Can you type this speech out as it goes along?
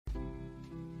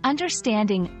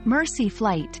Understanding Mercy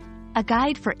Flight, a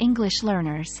guide for English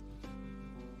learners.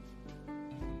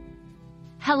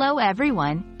 Hello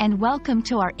everyone, and welcome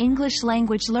to our English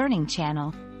language learning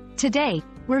channel. Today,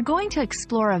 we're going to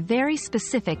explore a very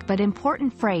specific but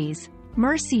important phrase,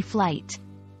 Mercy Flight.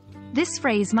 This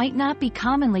phrase might not be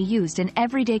commonly used in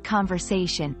everyday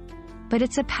conversation, but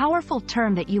it's a powerful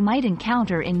term that you might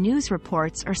encounter in news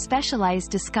reports or specialized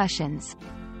discussions.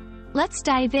 Let's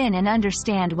dive in and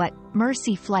understand what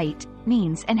Mercy Flight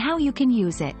means and how you can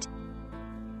use it.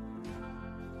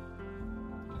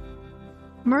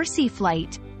 Mercy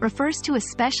Flight refers to a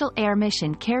special air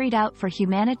mission carried out for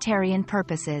humanitarian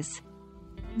purposes.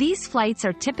 These flights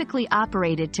are typically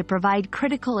operated to provide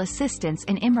critical assistance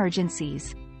in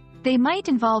emergencies. They might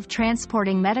involve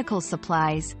transporting medical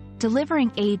supplies,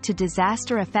 delivering aid to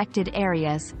disaster-affected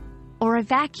areas, or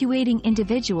evacuating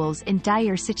individuals in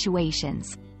dire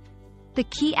situations. The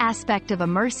key aspect of a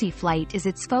Mercy Flight is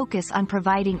its focus on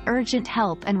providing urgent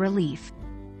help and relief.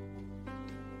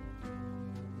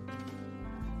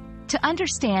 To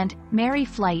understand Mercy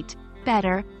Flight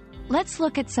better, let's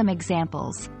look at some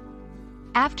examples.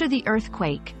 After the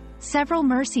earthquake, several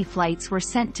Mercy Flights were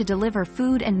sent to deliver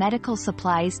food and medical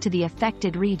supplies to the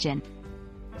affected region.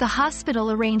 The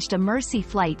hospital arranged a Mercy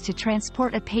Flight to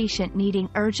transport a patient needing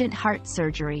urgent heart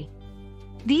surgery.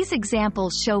 These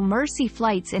examples show Mercy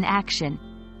Flights in action,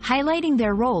 highlighting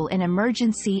their role in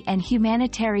emergency and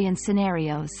humanitarian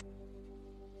scenarios.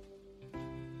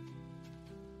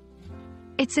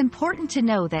 It's important to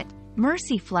know that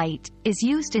Mercy Flight is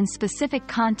used in specific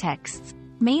contexts,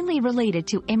 mainly related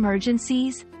to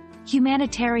emergencies,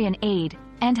 humanitarian aid,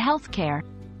 and healthcare.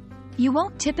 You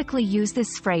won't typically use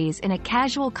this phrase in a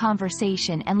casual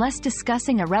conversation unless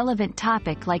discussing a relevant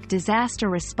topic like disaster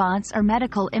response or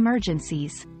medical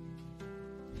emergencies.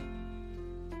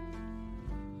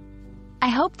 I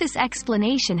hope this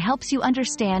explanation helps you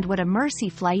understand what a Mercy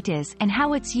Flight is and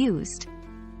how it's used.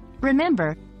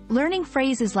 Remember, learning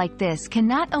phrases like this can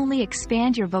not only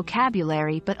expand your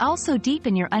vocabulary but also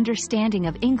deepen your understanding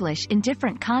of English in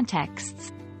different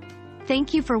contexts.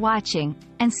 Thank you for watching,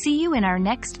 and see you in our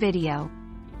next video.